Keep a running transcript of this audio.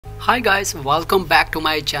Hi guys, welcome back to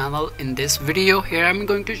my channel. In this video here I'm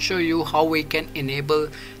going to show you how we can enable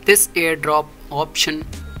this airdrop option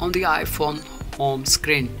on the iPhone home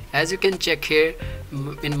screen. As you can check here,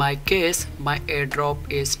 in my case my airdrop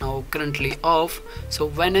is now currently off. So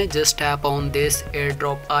when I just tap on this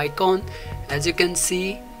airdrop icon, as you can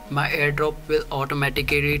see, my airdrop will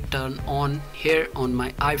automatically turn on here on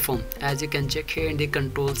my iPhone. As you can check here in the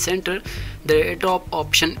control center, the airdrop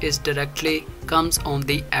option is directly comes on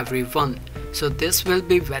the everyone. So this will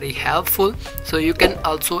be very helpful. So you can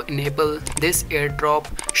also enable this airdrop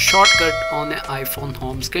shortcut on the iPhone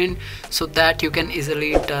home screen so that you can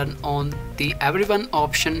easily turn on the everyone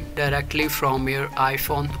option directly from your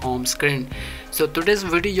iPhone home screen. So today's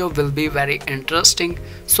video will be very interesting,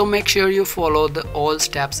 so make sure you follow all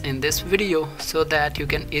steps in this video so that you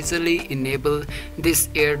can easily enable this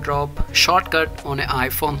airdrop shortcut on an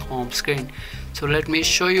iPhone home screen. So let me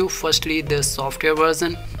show you firstly the software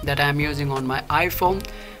version that I'm using on my iPhone.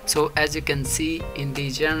 So as you can see in the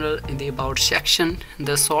general, in the about section,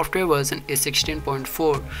 the software version is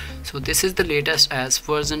 16.4. so this is the latest as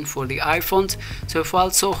version for the iPhones. So if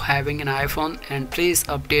also having an iPhone, and please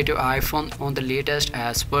update your iPhone on the latest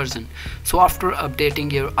as version. So after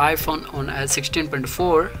updating your iPhone on as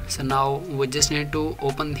 16.4, so now we just need to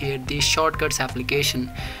open here the shortcuts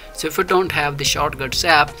application. So if you don't have the shortcuts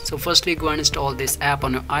app, so firstly go and install this app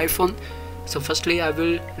on your iPhone. So firstly I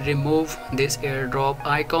will remove this airdrop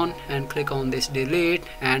icon and click on this delete,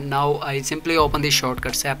 and now I simply open the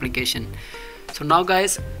shortcuts application. So now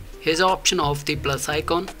guys, here's the option of the plus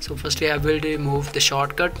icon. So firstly I will remove the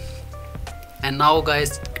shortcut, and now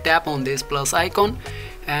guys tap on this plus icon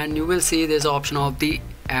and you will see there's option of the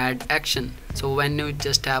add action. So when you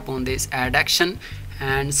just tap on this add action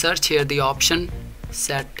and search here the option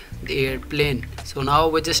set the airplane. So now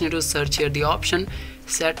we just need to search here the option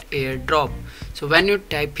set airdrop. So when you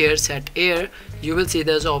type here set air, you will see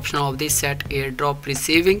there's option of the set airdrop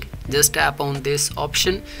receiving. Just tap on this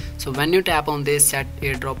option. So when you tap on this set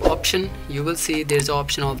airdrop option, you will see there's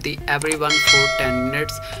option of the everyone for 10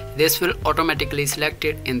 minutes. This will automatically select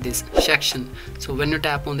it in this section. So when you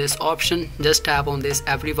tap on this option, just tap on this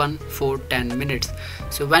everyone for 10 minutes.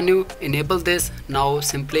 So when you enable this, now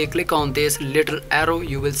simply click on this little arrow.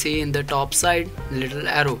 You will see in the top side little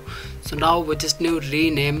arrow. So now we just need to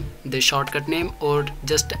rename the shortcut name, or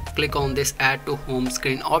just click on this add to home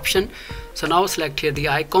screen option. So now select here the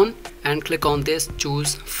icon and click on this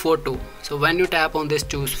choose photo. So when you tap on this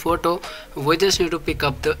choose photo, we just need to pick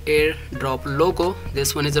up the airdrop logo.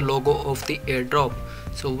 This one is the logo of the airdrop.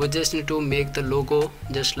 So we just need to make the logo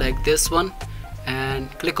just like this one and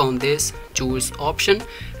click on this choose option,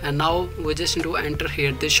 and now we just need to enter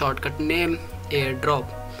here the shortcut name airdrop.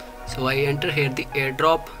 So I enter here the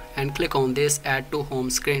airdrop and click on this add to home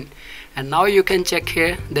screen, and now you can check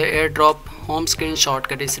here the airdrop home screen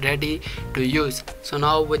shortcut is ready to use. So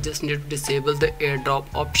now we just need to disable the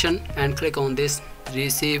airdrop option and click on this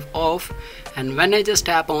receive off, and when I just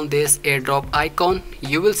tap on this airdrop icon,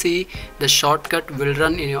 you will see the shortcut will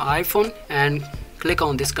run in your iPhone, and click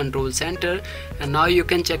on this control center, and now you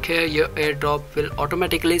can check here your airdrop will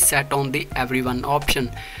automatically set on the everyone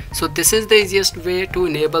option. So this is the easiest way to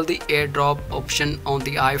enable the airdrop option on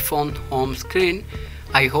the iPhone home screen.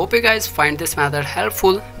 I hope you guys find this method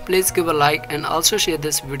helpful. Please give a like and also share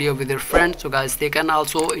this video with your friends so guys they can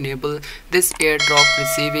also enable this airdrop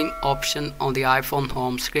receiving option on the iPhone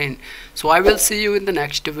home screen. So I will see you in the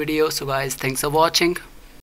next video. So guys, thanks for watching.